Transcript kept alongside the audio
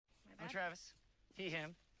Travis. He,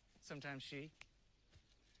 him. Sometimes she.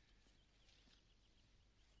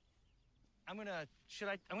 I'm gonna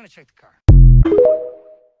check the car.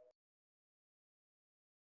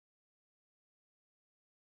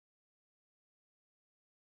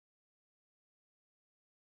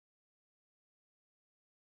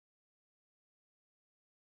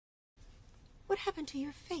 What happened to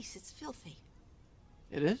your face? It's filthy.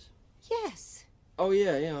 It is? Yes. Oh,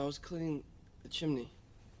 yeah, I was cleaning the chimney.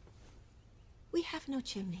 We have no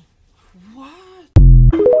chimney. What?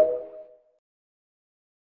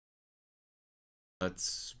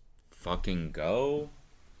 Let's fucking go.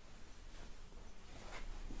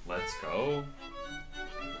 Let's go.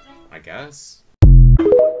 I guess.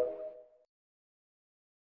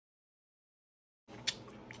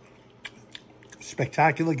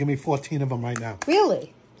 Spectacular. Give me 14 of them right now.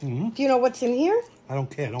 Really? Mm-hmm. Do you know what's in here? I don't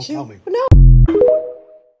care. Don't tell me. No.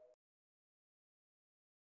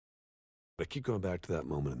 I keep going back to that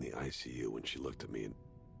moment in the ICU when she looked at me and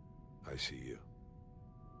I see you.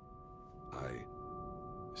 I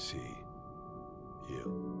see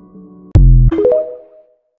you.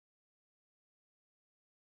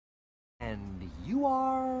 And you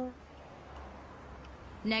are?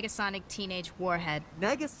 Negasonic Teenage Warhead.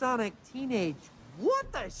 Negasonic Teenage.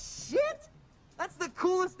 What the shit? That's the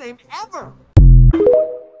coolest name ever!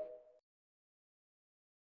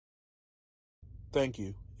 Thank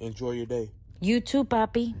you. Enjoy your day. You too,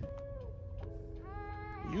 Papi.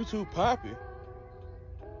 You too, Poppy?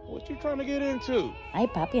 What you trying to get into? Ay,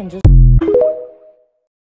 Papi, I'm just...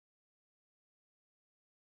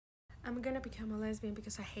 I'm gonna become a lesbian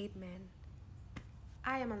because I hate men.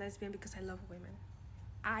 I am a lesbian because I love women.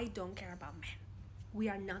 I don't care about men. We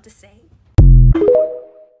are not the same.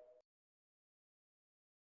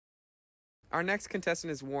 Our next contestant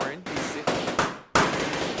is Warren.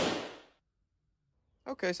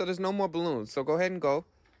 Okay, so there's no more balloons, so go ahead and go.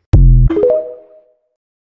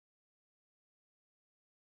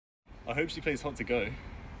 I hope she plays Hot to Go.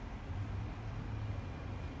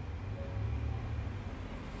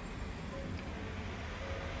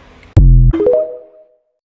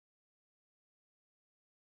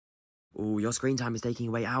 Ooh, your screen time is taking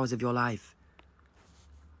away hours of your life.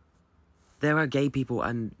 There are gay people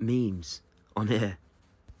and memes on here.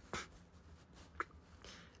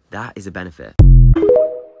 That is a benefit.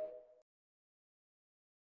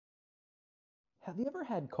 Have you ever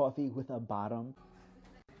had coffee with a bottom?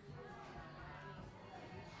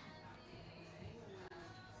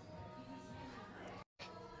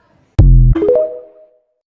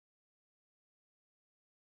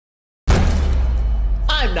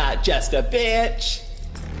 I'm not just a bitch.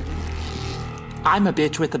 I'm a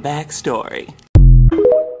bitch with a backstory.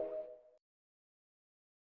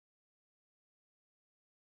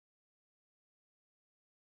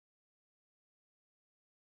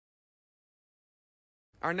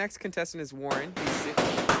 Our next contestant is Warren.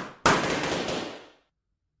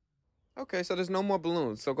 Okay, so there's no more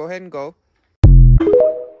balloons, so go ahead and go.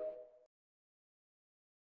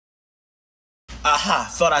 Aha,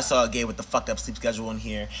 thought I saw a gay with the fucked up sleep schedule in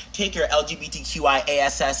here. Take your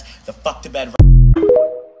LGBTQIASS the fuck to bed.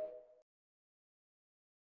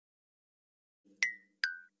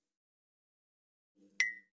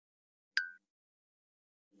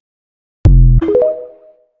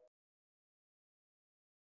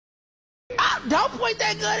 Don't point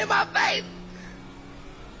that gun in my face!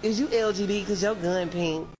 Is you LGBT because your gun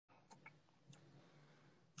pink?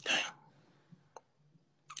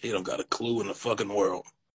 He don't got a clue in the fucking world.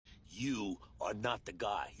 You are not the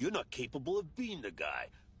guy. You're not capable of being the guy.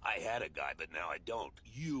 I had a guy, but now I don't.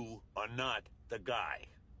 You are not the guy.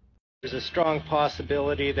 There's a strong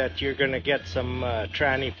possibility that you're gonna get some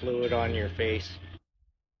tranny fluid on your face.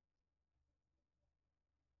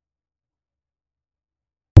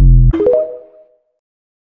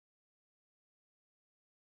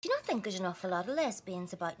 Do you not think there's an awful lot of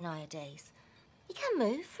lesbians about nowadays? You can't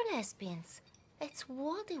move for lesbians. It's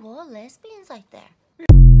wall-to-wall lesbians out there.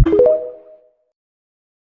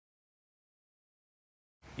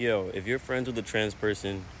 Yo, if you're friends with a trans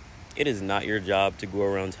person, it is not your job to go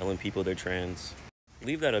around telling people they're trans.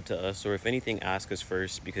 Leave that up to us, or if anything, ask us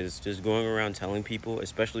first, because just going around telling people,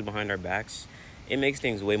 especially behind our backs, it makes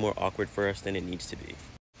things way more awkward for us than it needs to be.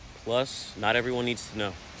 Plus, not everyone needs to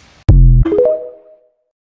know.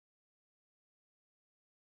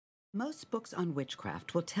 Most books on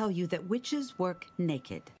witchcraft will tell you that witches work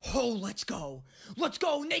naked. Oh, let's go! Let's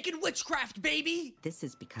go! Naked witchcraft, baby! This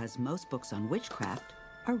is because most books on witchcraft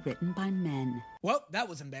are written by men. Well, that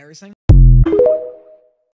was embarrassing.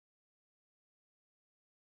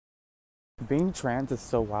 Being trans is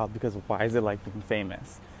so wild because why is it like being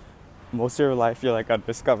famous? Most of your life you're like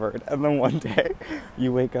undiscovered, and then one day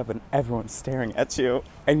you wake up and everyone's staring at you,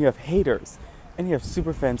 and you have haters, and you have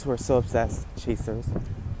super fans who are so obsessed, chasers.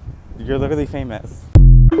 You're literally famous.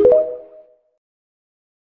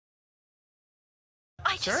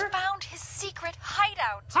 I just found his secret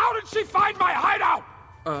hideout. How did she find my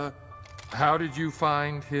hideout? How did you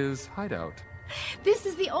find his hideout? This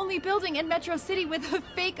is the only building in Metro City with a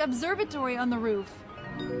fake observatory on the roof.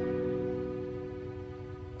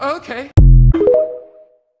 Okay.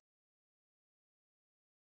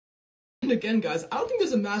 And again, guys, I don't think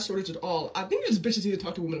there's a mask shortage at all. I think just bitches need to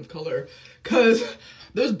talk to women of color. Because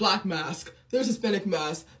there's black mask, there's Hispanic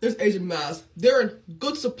mask, there's Asian mask. They're in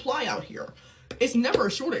good supply out here. It's never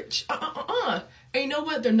a shortage. And you know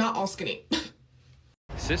what? They're not all skinny.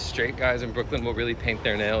 Cis straight guys in Brooklyn will really paint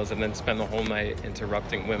their nails and then spend the whole night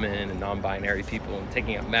interrupting women and non-binary people and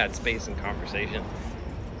taking up mad space in conversation.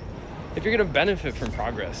 If you're gonna benefit from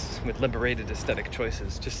progress with liberated aesthetic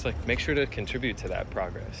choices, just like make sure to contribute to that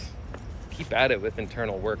progress. Keep at it with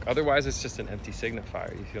internal work. Otherwise, it's just an empty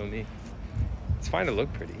signifier, you feel me? It's fine to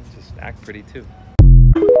look pretty, just act pretty too.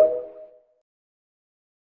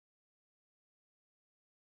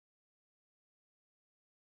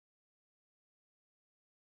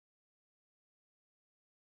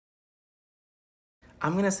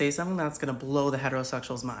 I'm gonna say something that's gonna blow the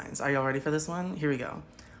heterosexuals' minds. Are y'all ready for this one? Here we go.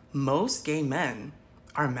 Most gay men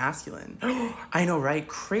are masculine. I know, right?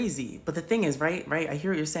 Crazy. But the thing is, right? I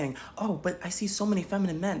hear what you're saying. Oh, but I see so many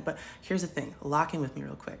feminine men. But here's the thing. Lock in with me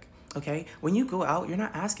real quick, okay? When you go out, you're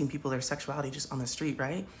not asking people their sexuality just on the street,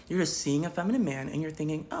 right? You're just seeing a feminine man and you're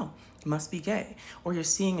thinking, oh, he must be gay. Or you're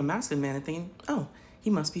seeing a masculine man and thinking, oh, he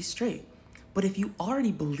must be straight. But if you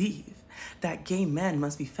already believe that gay men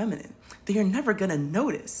must be feminine, then you're never gonna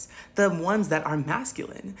notice the ones that are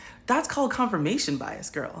masculine. That's called confirmation bias,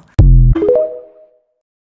 girl.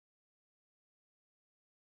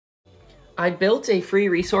 I built a free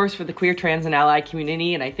resource for the queer, trans, and ally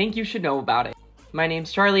community, and I think you should know about it. My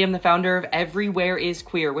name's Charlie. I'm the founder of Everywhere is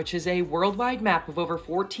Queer, which is a worldwide map of over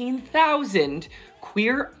 14,000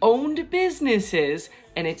 queer-owned businesses,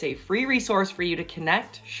 and it's a free resource for you to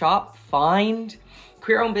connect, shop, find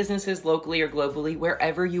queer-owned businesses locally or globally,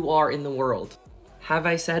 wherever you are in the world. Have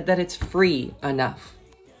I said that it's free enough?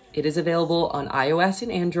 It is available on iOS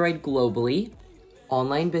and Android globally.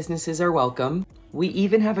 Online businesses are welcome. We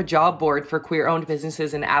even have a job board for queer-owned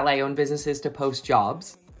businesses and ally-owned businesses to post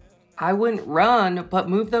jobs. I wouldn't run, but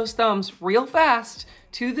move those thumbs real fast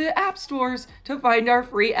to the app stores to find our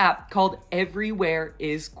free app called Everywhere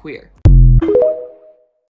is Queer.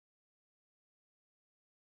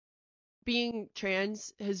 Being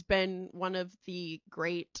trans has been one of the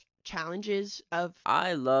great challenges of...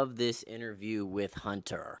 I love this interview with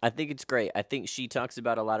Hunter. I think it's great. I think she talks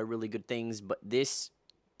about a lot of really good things, but this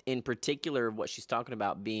in particular, what she's talking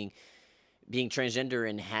about being transgender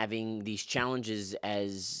and having these challenges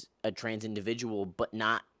as a trans individual, but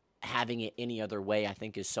not having it any other way, I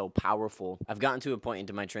think is so powerful. I've gotten to a point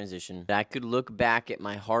into my transition that I could look back at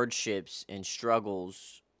my hardships and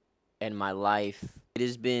struggles in my life. It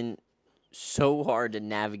has been so hard to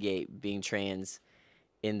navigate being trans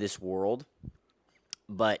in this world,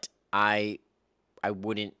 but I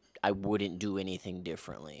wouldn't do anything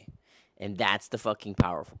differently. And that's the fucking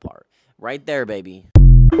powerful part. Right there, baby.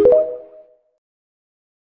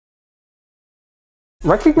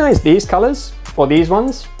 Recognize these colors, or these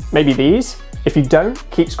ones, maybe these. If you don't,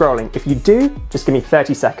 keep scrolling. If you do, just give me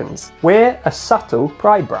 30 seconds. We're a subtle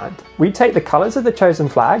pride brand. We take the colors of the chosen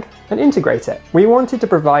flag and integrate it. We wanted to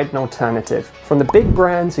provide an alternative from the big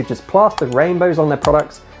brands who just plaster rainbows on their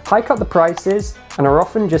products, hike up the prices, and are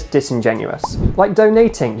often just disingenuous, like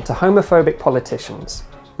donating to homophobic politicians.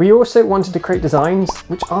 We also wanted to create designs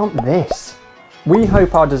which aren't this. We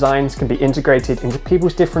hope our designs can be integrated into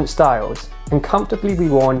people's different styles and comfortably be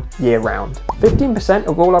worn year-round. 15%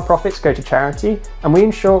 of all our profits go to charity, and we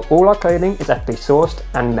ensure all our clothing is ethically sourced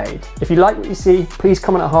and made. If you like what you see, please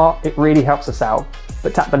comment a heart, it really helps us out.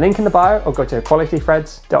 But tap the link in the bio or go to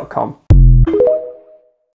equalitythreads.com.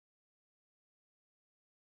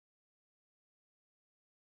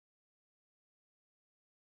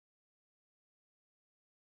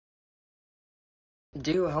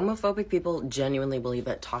 Do homophobic people genuinely believe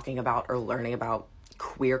that talking about or learning about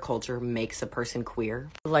queer culture makes a person queer?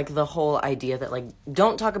 Like the whole idea that, like,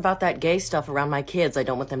 don't talk about that gay stuff around my kids, I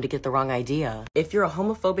don't want them to get the wrong idea. If you're a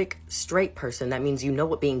homophobic straight person, that means you know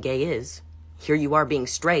what being gay is. Here you are being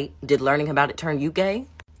straight. Did learning about it turn you gay?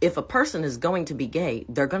 If a person is going to be gay,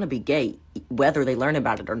 they're going to be gay, whether they learn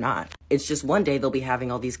about it or not. It's just one day they'll be having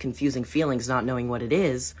all these confusing feelings not knowing what it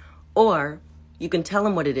is, or You can tell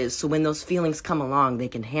them what it is, so when those feelings come along, they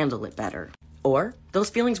can handle it better. Or those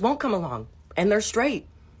feelings won't come along, and they're straight.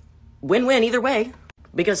 Win-win either way,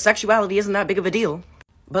 because sexuality isn't that big of a deal.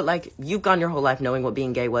 But like, you've gone your whole life knowing what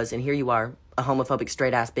being gay was, and here you are, a homophobic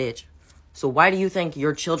straight-ass bitch. So why do you think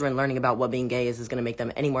your children learning about what being gay is going to make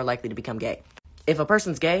them any more likely to become gay? If a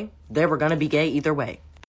person's gay, they were going to be gay either way.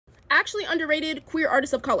 Actually underrated queer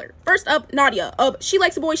artists of color. First up, Nadia of She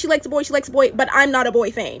Likes a Boy, She Likes a Boy, She Likes a Boy, But I'm Not a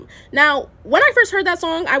Boy fame. Now, when I first heard that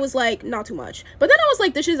song, I was like, not too much. But then I was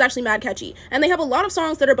like, this shit is actually mad catchy. And they have a lot of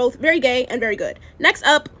songs that are both very gay and very good. Next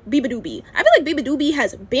up, Biba Doobie. I feel like Biba Doobie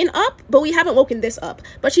has been up, but we haven't woken this up.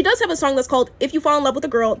 But she does have a song that's called If You Fall in Love with a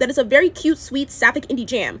Girl that is a very cute, sweet, sapphic indie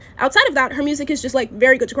jam. Outside of that, her music is just like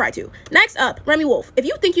very good to cry to. Next up, Remy Wolf. If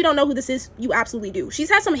you think you don't know who this is, you absolutely do. She's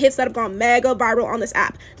had some hits that have gone mega viral on this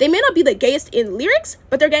app. They may not be the gayest in lyrics,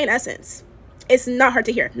 but they're gay in essence. It's not hard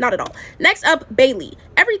to hear, not at all. Next up, Bailey.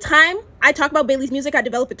 Every time I talk about Bailey's music, I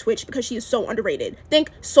develop a twitch because she is so underrated.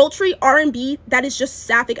 Think sultry R&B that is just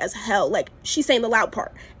sapphic as hell. Like, she's saying the loud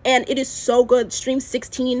part. And it is so good. Stream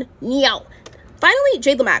 16, meow. Finally,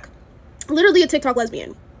 Jade Lamac. Literally a TikTok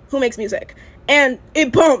lesbian who makes music. And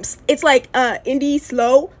it bumps. It's like indie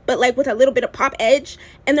slow, but like with a little bit of pop edge.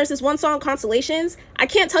 And there's this one song, Constellations. I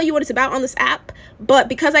can't tell you what it's about on this app, but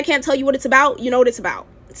because I can't tell you what it's about, you know what it's about.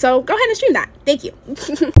 So go ahead and stream that. Thank you.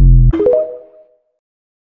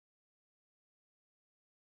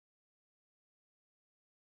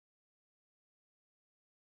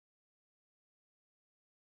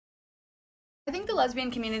 I think the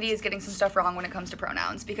lesbian community is getting some stuff wrong when it comes to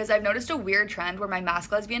pronouns, because I've noticed a weird trend where my masc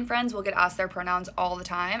lesbian friends will get asked their pronouns all the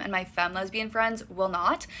time and my femme lesbian friends will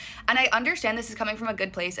not. And I understand this is coming from a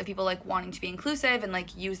good place of people like wanting to be inclusive and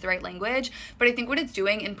like use the right language, but I think what it's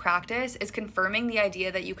doing in practice is confirming the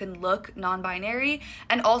idea that you can look non-binary,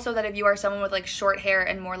 and also that if you are someone with like short hair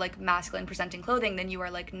and more like masculine presenting clothing, then you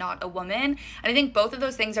are like not a woman. And I think both of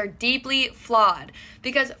those things are deeply flawed,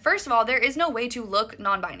 because first of all, there is no way to look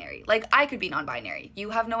non-binary. Like, I could be non-binary. You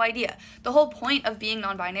have no idea. The whole point of being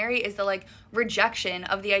non-binary is the like rejection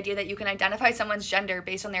of the idea that you can identify someone's gender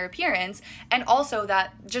based on their appearance, and also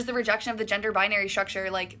that just the rejection of the gender binary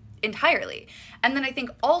structure like entirely. And then I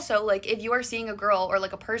think also, like, if you are seeing a girl or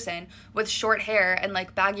like a person with short hair and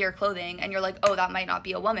like baggier clothing and you're like, oh, that might not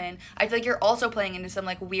be a woman, I feel like you're also playing into some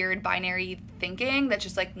like weird binary thinking that's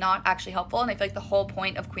just like not actually helpful. And I feel like the whole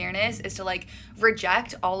point of queerness is to like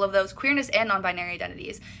reject all of those, queerness and non-binary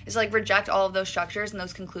identities, is to like reject all of those structures and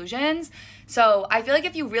those conclusions. So I feel like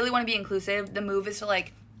if you really want to be inclusive, the move is to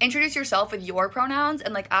like introduce yourself with your pronouns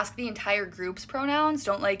and like ask the entire group's pronouns.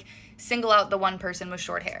 Don't like single out the one person with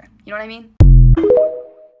short hair. You know what I mean?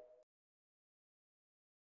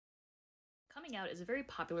 Coming out is a very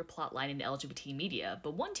popular plotline in LGBT media,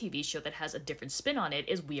 but one TV show that has a different spin on it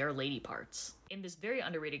is We Are Lady Parts. In this very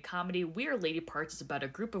underrated comedy, We Are Lady Parts is about a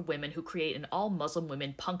group of women who create an all-Muslim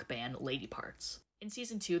women punk band, Lady Parts. In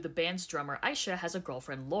season 2, the band's drummer Aisha has a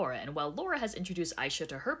girlfriend Laura, and while Laura has introduced Aisha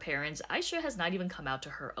to her parents, Aisha has not even come out to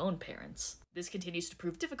her own parents. This continues to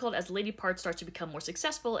prove difficult as Lady Parts starts to become more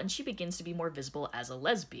successful and she begins to be more visible as a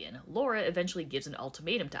lesbian. Laura eventually gives an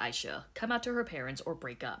ultimatum to Aisha: come out to her parents or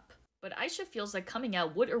break up. But Aisha feels like coming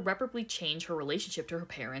out would irreparably change her relationship to her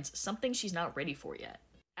parents, something she's not ready for yet.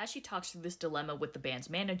 As she talks through this dilemma with the band's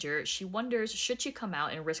manager, she wonders should she come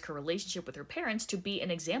out and risk her relationship with her parents to be an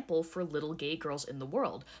example for little gay girls in the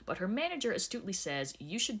world, but her manager astutely says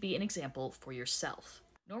you should be an example for yourself.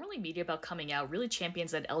 Normally, media about coming out really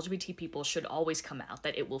champions that LGBT people should always come out,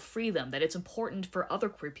 that it will free them, that it's important for other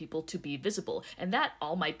queer people to be visible, and that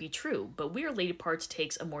all might be true, but We Are Lady Parts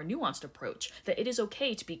takes a more nuanced approach, that it is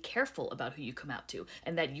okay to be careful about who you come out to,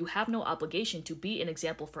 and that you have no obligation to be an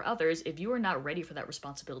example for others if you are not ready for that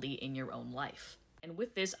responsibility in your own life. And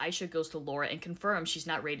with this, Aisha goes to Laura and confirms she's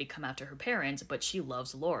not ready to come out to her parents, but she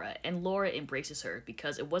loves Laura, and Laura embraces her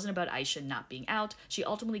because it wasn't about Aisha not being out, she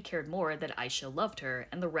ultimately cared more that Aisha loved her,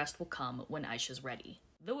 and the rest will come when Aisha's ready.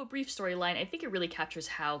 Though a brief storyline, I think it really captures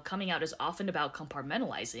how coming out is often about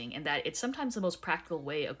compartmentalizing, and that it's sometimes the most practical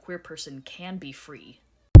way a queer person can be free.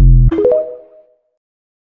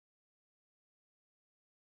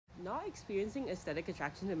 Not experiencing aesthetic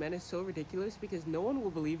attraction to men is so ridiculous because no one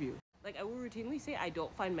will believe you. Like, I will routinely say I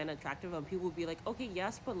don't find men attractive, and people will be like, okay,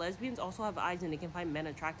 yes, but lesbians also have eyes and they can find men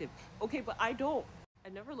attractive. Okay, but I don't.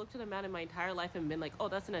 I've never looked at a man in my entire life and been like, oh,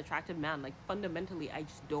 that's an attractive man. Like, fundamentally, I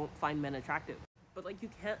just don't find men attractive. But, like, you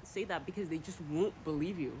can't say that because they just won't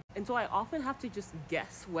believe you. And so I often have to just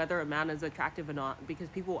guess whether a man is attractive or not, because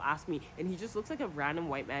people will ask me, and he just looks like a random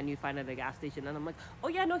white man you'd find at a gas station. And I'm like, oh,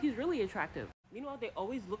 yeah, no, he's really attractive. Meanwhile, they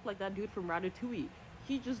always look like that dude from Ratatouille.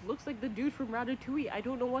 He just looks like the dude from Ratatouille. I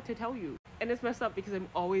don't know what to tell you. And it's messed up because I'm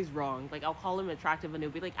always wrong. Like, I'll call him attractive and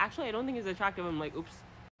he'll be like, actually, I don't think he's attractive. I'm like, oops.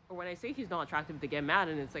 Or when I say he's not attractive, they get mad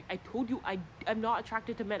and it's like, I told you I'm not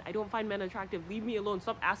attracted to men. I don't find men attractive. Leave me alone.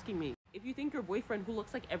 Stop asking me. If you think your boyfriend, who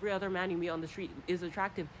looks like every other man you meet on the street, is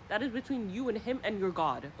attractive, that is between you and him and your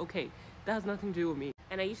God. Okay, that has nothing to do with me.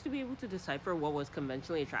 And I used to be able to decipher what was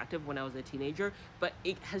conventionally attractive when I was a teenager, but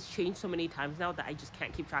it has changed so many times now that I just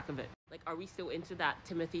can't keep track of it. Like, are we still into that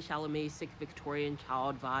Timothée Chalamet sick Victorian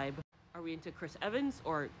child vibe? Are we into Chris Evans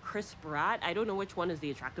or Chris Pratt? I don't know which one is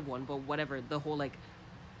the attractive one, but whatever, the whole like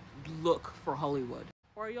look for Hollywood.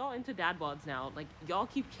 Or are y'all into dad bods now? Like, y'all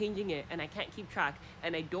keep changing it and I can't keep track,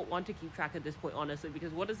 and I don't want to keep track at this point, honestly,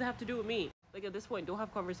 because what does it have to do with me? Like, at this point, don't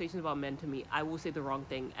have conversations about men to me. I will say the wrong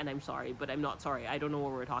thing and I'm sorry, but I'm not sorry. I don't know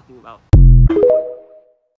what we're talking about.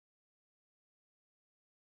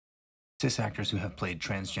 Cis actors who have played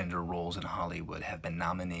transgender roles in Hollywood have been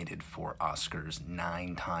nominated for Oscars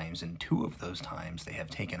 9 times, and 2 of those times they have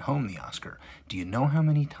taken home the Oscar. Do you know how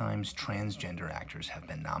many times transgender actors have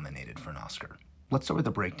been nominated for an Oscar? Let's start with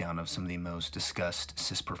a breakdown of some of the most discussed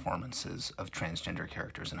cis performances of transgender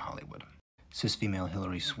characters in Hollywood. Cis female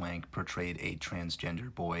Hilary Swank portrayed a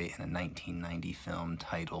transgender boy in a 1990 film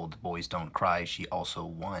titled Boys Don't Cry. She also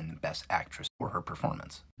won Best Actress for her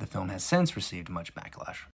performance. The film has since received much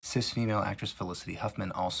backlash. Cis female actress Felicity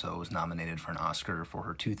Huffman also was nominated for an Oscar for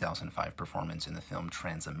her 2005 performance in the film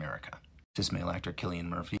Transamerica. Cis male actor Cillian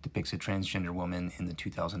Murphy depicts a transgender woman in the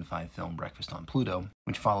 2005 film Breakfast on Pluto,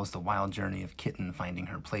 which follows the wild journey of Kitten finding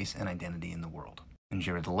her place and identity in the world. And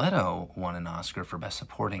Jared Leto won an Oscar for Best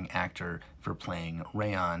Supporting Actor for playing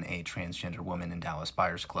Rayon, a transgender woman in Dallas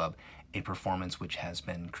Buyers Club, a performance which has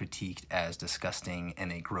been critiqued as disgusting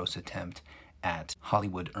and a gross attempt at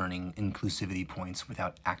Hollywood earning inclusivity points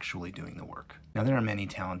without actually doing the work. Now, there are many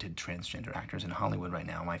talented transgender actors in Hollywood right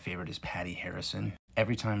now. My favorite is Patty Harrison.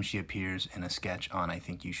 Every time she appears in a sketch on I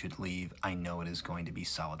Think You Should Leave, I know it is going to be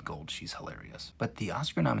solid gold. She's hilarious. But the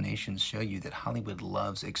Oscar nominations show you that Hollywood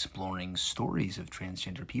loves exploring stories of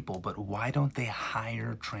transgender people, but why don't they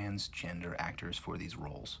hire transgender actors for these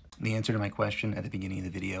roles? The answer to my question at the beginning of the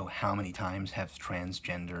video, how many times have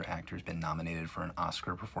transgender actors been nominated for an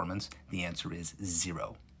Oscar performance? The answer is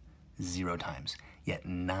 0. 0 times. Yet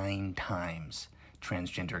 9 times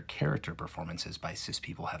transgender character performances by cis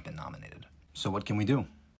people have been nominated. So what can we do?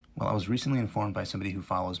 Well, I was recently informed by somebody who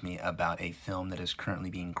follows me about a film that is currently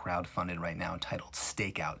being crowdfunded right now titled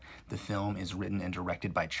Stakeout. The film is written and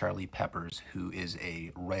directed by Charlie Peppers, who is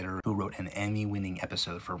a writer who wrote an Emmy-winning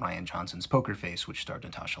episode for Rian Johnson's Poker Face, which starred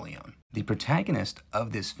Natasha Lyonne. The protagonist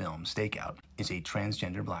of this film, Stakeout, is a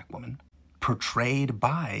transgender black woman portrayed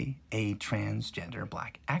by a transgender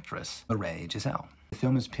black actress, Lorraine Giselle. The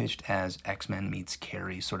film is pitched as X-Men meets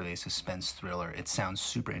Carrie, sort of a suspense thriller. It sounds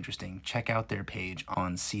super interesting. Check out their page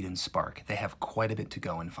on Seed and Spark. They have quite a bit to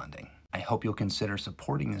go in funding. I hope you'll consider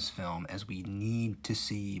supporting this film, as we need to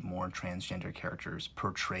see more transgender characters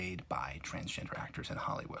portrayed by transgender actors in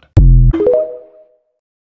Hollywood.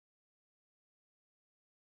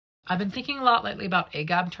 I've been thinking a lot lately about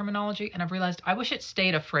AGAB terminology, and I've realized I wish it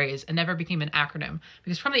stayed a phrase and never became an acronym,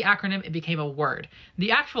 because from the acronym it became a word.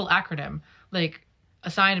 The actual acronym, like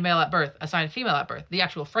assigned male at birth, assigned female at birth, the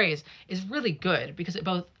actual phrase is really good because it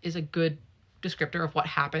both is a good descriptor of what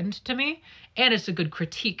happened to me, and it's a good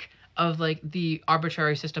critique of like the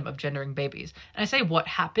arbitrary system of gendering babies. And I say what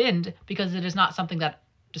happened because it is not something that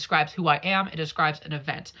describes who I am, it describes an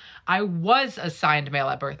event. I was assigned male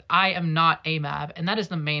at birth. I am not AMAB, and that is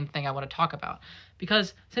the main thing I want to talk about.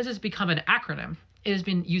 Because since it's become an acronym, it has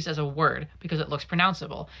been used as a word because it looks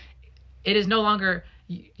pronounceable. It is no longer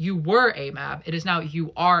you were AMAB, it is now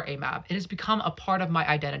you are AMAB. It has become a part of my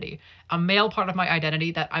identity, a male part of my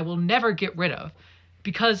identity that I will never get rid of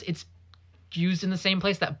because it's used in the same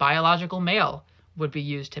place that biological male would be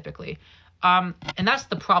used typically. And that's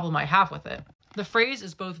the problem I have with it. The phrase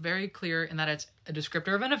is both very clear in that it's a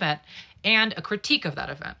descriptor of an event and a critique of that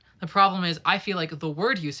event. The problem is I feel like the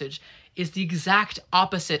word usage is the exact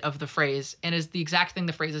opposite of the phrase and is the exact thing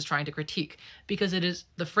the phrase is trying to critique, because it is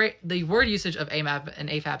the word usage of AMAB and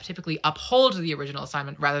AFAB typically upholds the original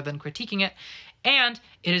assignment rather than critiquing it, and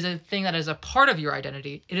it is a thing that is a part of your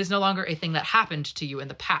identity. It is no longer a thing that happened to you in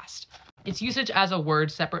the past. Its usage as a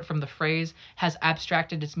word separate from the phrase has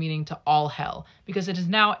abstracted its meaning to all hell, because it is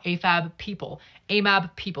now AFAB people,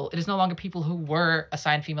 AMAB people. It is no longer people who were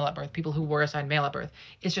assigned female at birth, people who were assigned male at birth.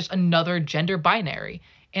 It's just another gender binary.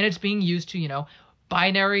 And it's being used to,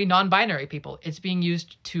 binary, non-binary people. It's being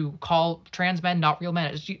used to call trans men not real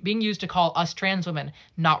men. It's being used to call us trans women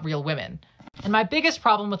not real women. And my biggest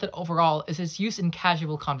problem with it overall is its use in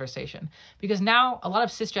casual conversation. Because now a lot of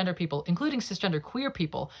cisgender people, including cisgender queer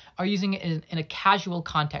people, are using it in a casual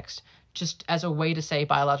context, just as a way to say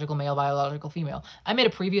biological male, biological female. I made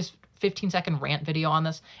a previous 15-second rant video on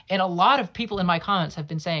this, and a lot of people in my comments have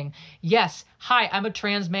been saying, yes, hi, I'm a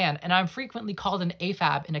trans man, and I'm frequently called an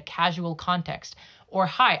AFAB in a casual context. Or,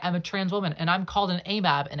 hi, I'm a trans woman, and I'm called an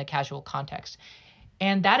AMAB in a casual context.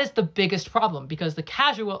 And that is the biggest problem, because the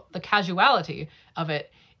casuality of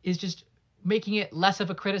it is just making it less of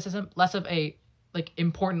a criticism, less of a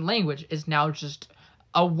important language. Is now just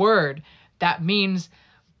a word that means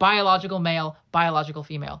biological male, biological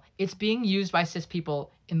female. It's being used by cis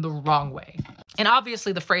people in the wrong way. And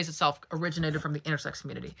obviously the phrase itself originated from the intersex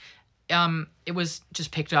community. It was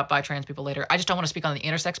just picked up by trans people later. I just don't want to speak on the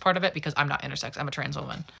intersex part of it because I'm not intersex, I'm a trans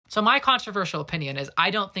woman. So my controversial opinion is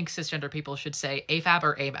I don't think cisgender people should say AFAB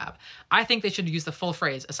or AVAB. I think they should use the full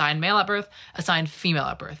phrase, assigned male at birth, assigned female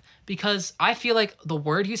at birth, because I feel like the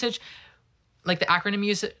word usage, like the acronym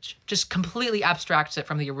usage, just completely abstracts it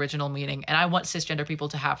from the original meaning, and I want cisgender people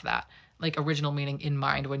to have that, original meaning in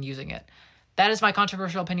mind when using it. That is my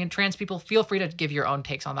controversial opinion. Trans people, feel free to give your own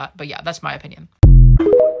takes on that, but yeah, that's my opinion.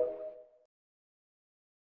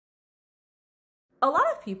 A lot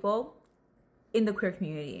of people in the queer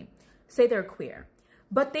community say they're queer,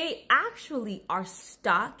 but they actually are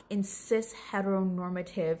stuck in cis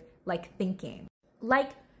heteronormative thinking.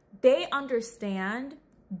 They understand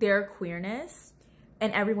their queerness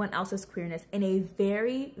and everyone else's queerness in a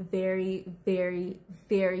very, very, very,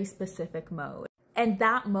 very specific mode. And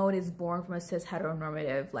that mode is born from a cis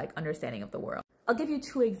heteronormative understanding of the world. I'll give you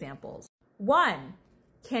 2 examples. 1,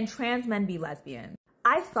 can trans men be lesbian?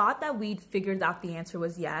 I thought that we'd figured out the answer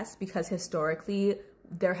was yes, because historically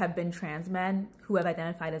there have been trans men who have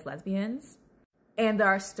identified as lesbians, and there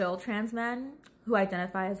are still trans men who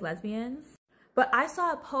identify as lesbians. But I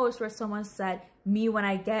saw a post where someone said, me when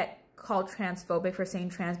I get called transphobic for saying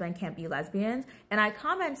trans men can't be lesbians, and I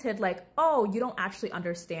commented oh, you don't actually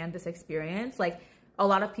understand this experience. A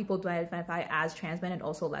lot of people do identify as trans men and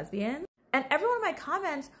also lesbians. And every one of my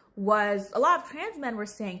comments was, a lot of trans men were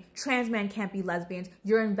saying, trans men can't be lesbians.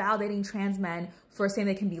 You're invalidating trans men for saying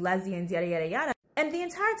they can be lesbians, yada, yada, yada. And the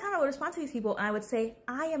entire time I would respond to these people and I would say,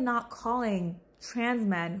 I am not calling trans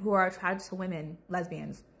men who are attracted to women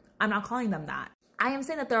lesbians. I'm not calling them that. I am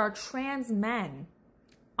saying that there are trans men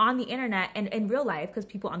on the internet and in real life, because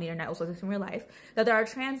people on the internet also exist in real life, that there are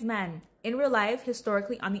trans men in real life,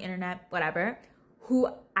 historically on the internet, whatever, who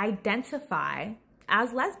identify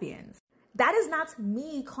as lesbians. That is not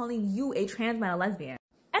me calling you a trans man a lesbian.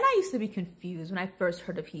 And I used to be confused when I first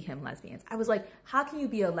heard of he, him lesbians. I was like, how can you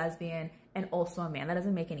be a lesbian and also a man? That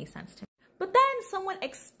doesn't make any sense to me. But then someone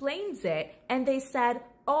explains it and they said,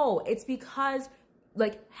 oh, it's because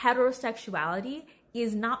heterosexuality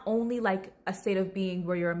is not only a state of being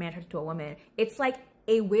where you're a man attracted to a woman. It's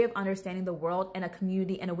a way of understanding the world and a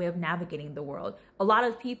community and a way of navigating the world. A lot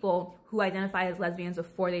of people who identify as lesbians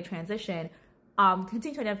before they transition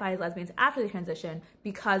continue to identify as lesbians after they transition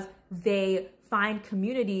because they find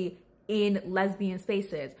community in lesbian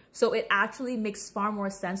spaces. So it actually makes far more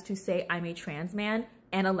sense to say I'm a trans man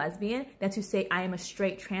and a lesbian than to say I am a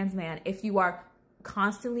straight trans man if you are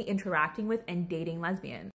constantly interacting with and dating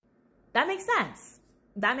lesbians. That makes sense.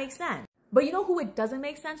 That makes sense. But you know who it doesn't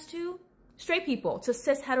make sense to? Straight people, to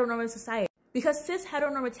cis heteronormative society. Because cis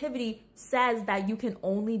heteronormativity says that you can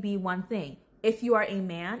only be one thing. If you are a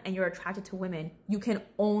man and you're attracted to women, you can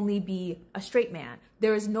only be a straight man.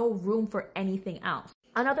 There is no room for anything else.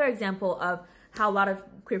 Another example of how a lot of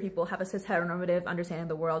queer people have a cis heteronormative understanding of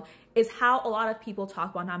the world is how a lot of people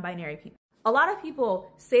talk about non-binary people. A lot of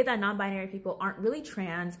people say that non-binary people aren't really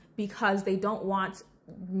trans because they don't want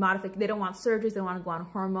they don't want surgeries, they don't want to go on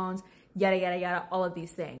hormones, yada, yada, yada, all of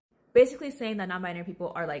these things. Basically saying that non-binary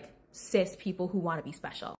people are cis people who want to be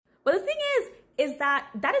special. But the thing is that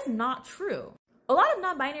that is not true. A lot of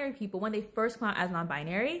non-binary people, when they first come out as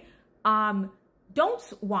non-binary,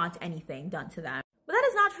 don't want anything done to them. But that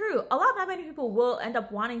is not true. A lot of non-binary people will end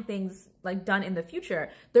up wanting things done in the future.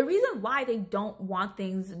 The reason why they don't want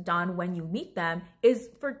things done when you meet them is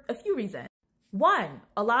for a few reasons. 1,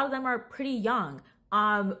 a lot of them are pretty young.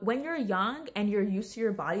 When you're young and you're used to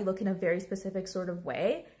your body looking a very specific sort of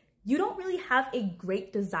way, you don't really have a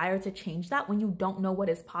great desire to change that when you don't know what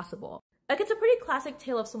is possible. It's a pretty classic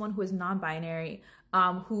tale of someone who is non-binary,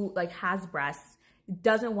 who has breasts,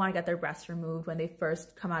 doesn't want to get their breasts removed when they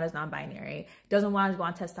first come out as non-binary, doesn't want to go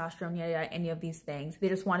on testosterone, yada, any of these things. They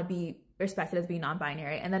just want to be respected as being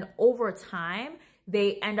non-binary. And then over time,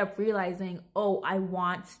 they end up realizing, oh, I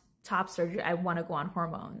want top surgery. I want to go on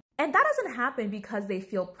hormones. And that doesn't happen because they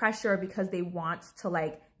feel pressure, because they want to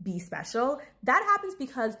like be special. That happens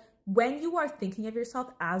because when you are thinking of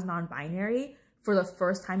yourself as non-binary for the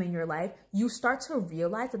first time in your life, you start to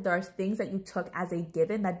realize that there are things that you took as a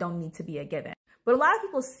given that don't need to be a given. But a lot of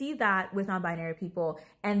people see that with non-binary people,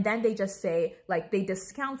 and then they just say, like, they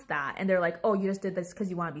discount that, and they're like, oh, you just did this because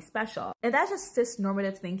you want to be special. And that's just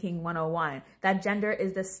cis-normative thinking 101, that gender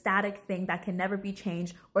is the static thing that can never be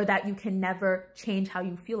changed, or that you can never change how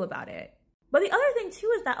you feel about it. But the other thing,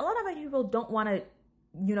 too, is that a lot of binary people don't want to,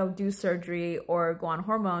 you know, do surgery or go on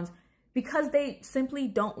hormones because they simply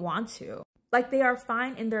don't want to. Like, they are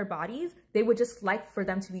fine in their bodies. They would just like for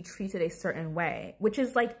them to be treated a certain way, which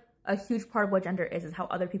is like a huge part of what gender is how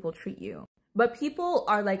other people treat you. But people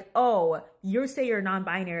are like, oh, you say you're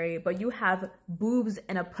non-binary, but you have boobs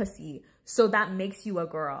and a pussy, so that makes you a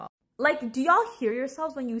girl. Like, do y'all hear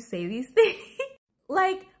yourselves when you say these things?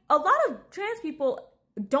 Like, a lot of trans people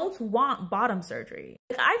don't want bottom surgery.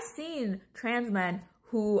 Like, I've seen trans men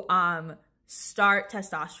who start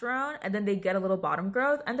testosterone and then they get a little bottom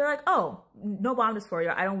growth and they're like, oh, no bottom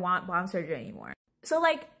dysphoria, I don't want bottom surgery anymore. So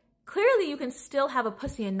like, clearly you can still have a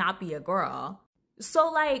pussy and not be a girl.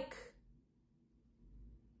 So like,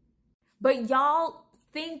 but y'all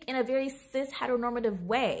think in a very cis heteronormative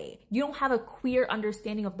way. You don't have a queer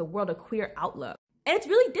understanding of the world, a queer outlook. And it's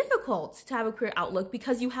really difficult to have a queer outlook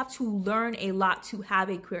because you have to learn a lot to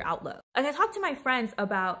have a queer outlook. Like, I talk to my friends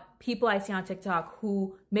about people I see on TikTok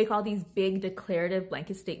who make all these big declarative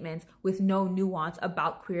blanket statements with no nuance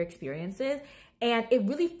about queer experiences. And it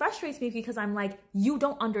really frustrates me because I'm like, you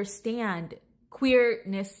don't understand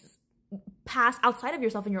queerness past outside of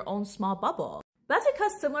yourself in your own small bubble. That's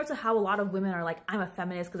because, similar to how a lot of women are like, I'm a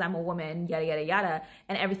feminist because I'm a woman, yada, yada, yada,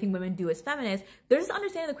 and everything women do is feminist, there's this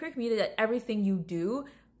understanding of the queer community that everything you do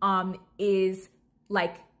is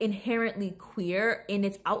like inherently queer in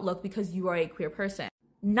its outlook because you are a queer person.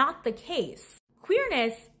 Not the case.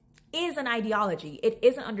 Queerness is an ideology. It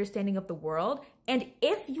is an understanding of the world. And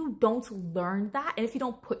if you don't learn that, and if you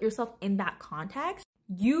don't put yourself in that context,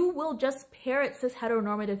 you will just parrot cis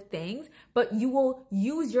heteronormative things, but you will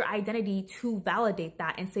use your identity to validate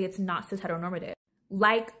that and say it's not cis heteronormative.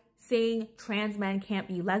 Like saying trans men can't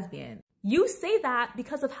be lesbian. You say that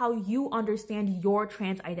because of how you understand your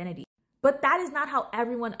trans identity. But that is not how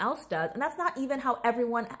everyone else does, and that's not even how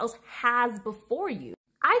everyone else has before you.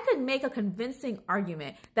 I could make a convincing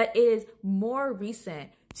argument that it is more recent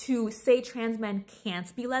to say trans men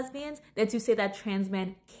can't be lesbians than to say that trans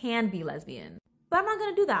men can be lesbians. But I'm not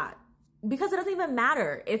gonna do that because it doesn't even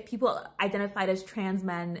matter if people identified as trans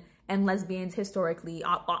men and lesbians historically,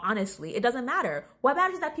 honestly, it doesn't matter. What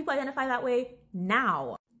matters is that people identify that way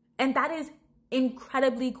now. And that is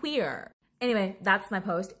incredibly queer. Anyway, that's my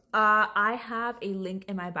post. I have a link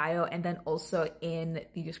in my bio and then also in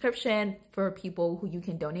the description for people who you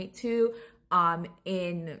can donate to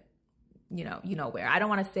in, you know where. I don't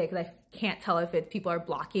want to say because I can't tell if people are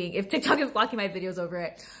blocking, if TikTok is blocking my videos over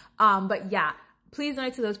it. But yeah. Please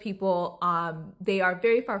donate to those people. They are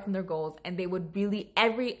very far from their goals and they would really,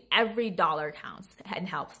 every dollar counts and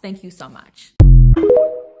helps. Thank you so much.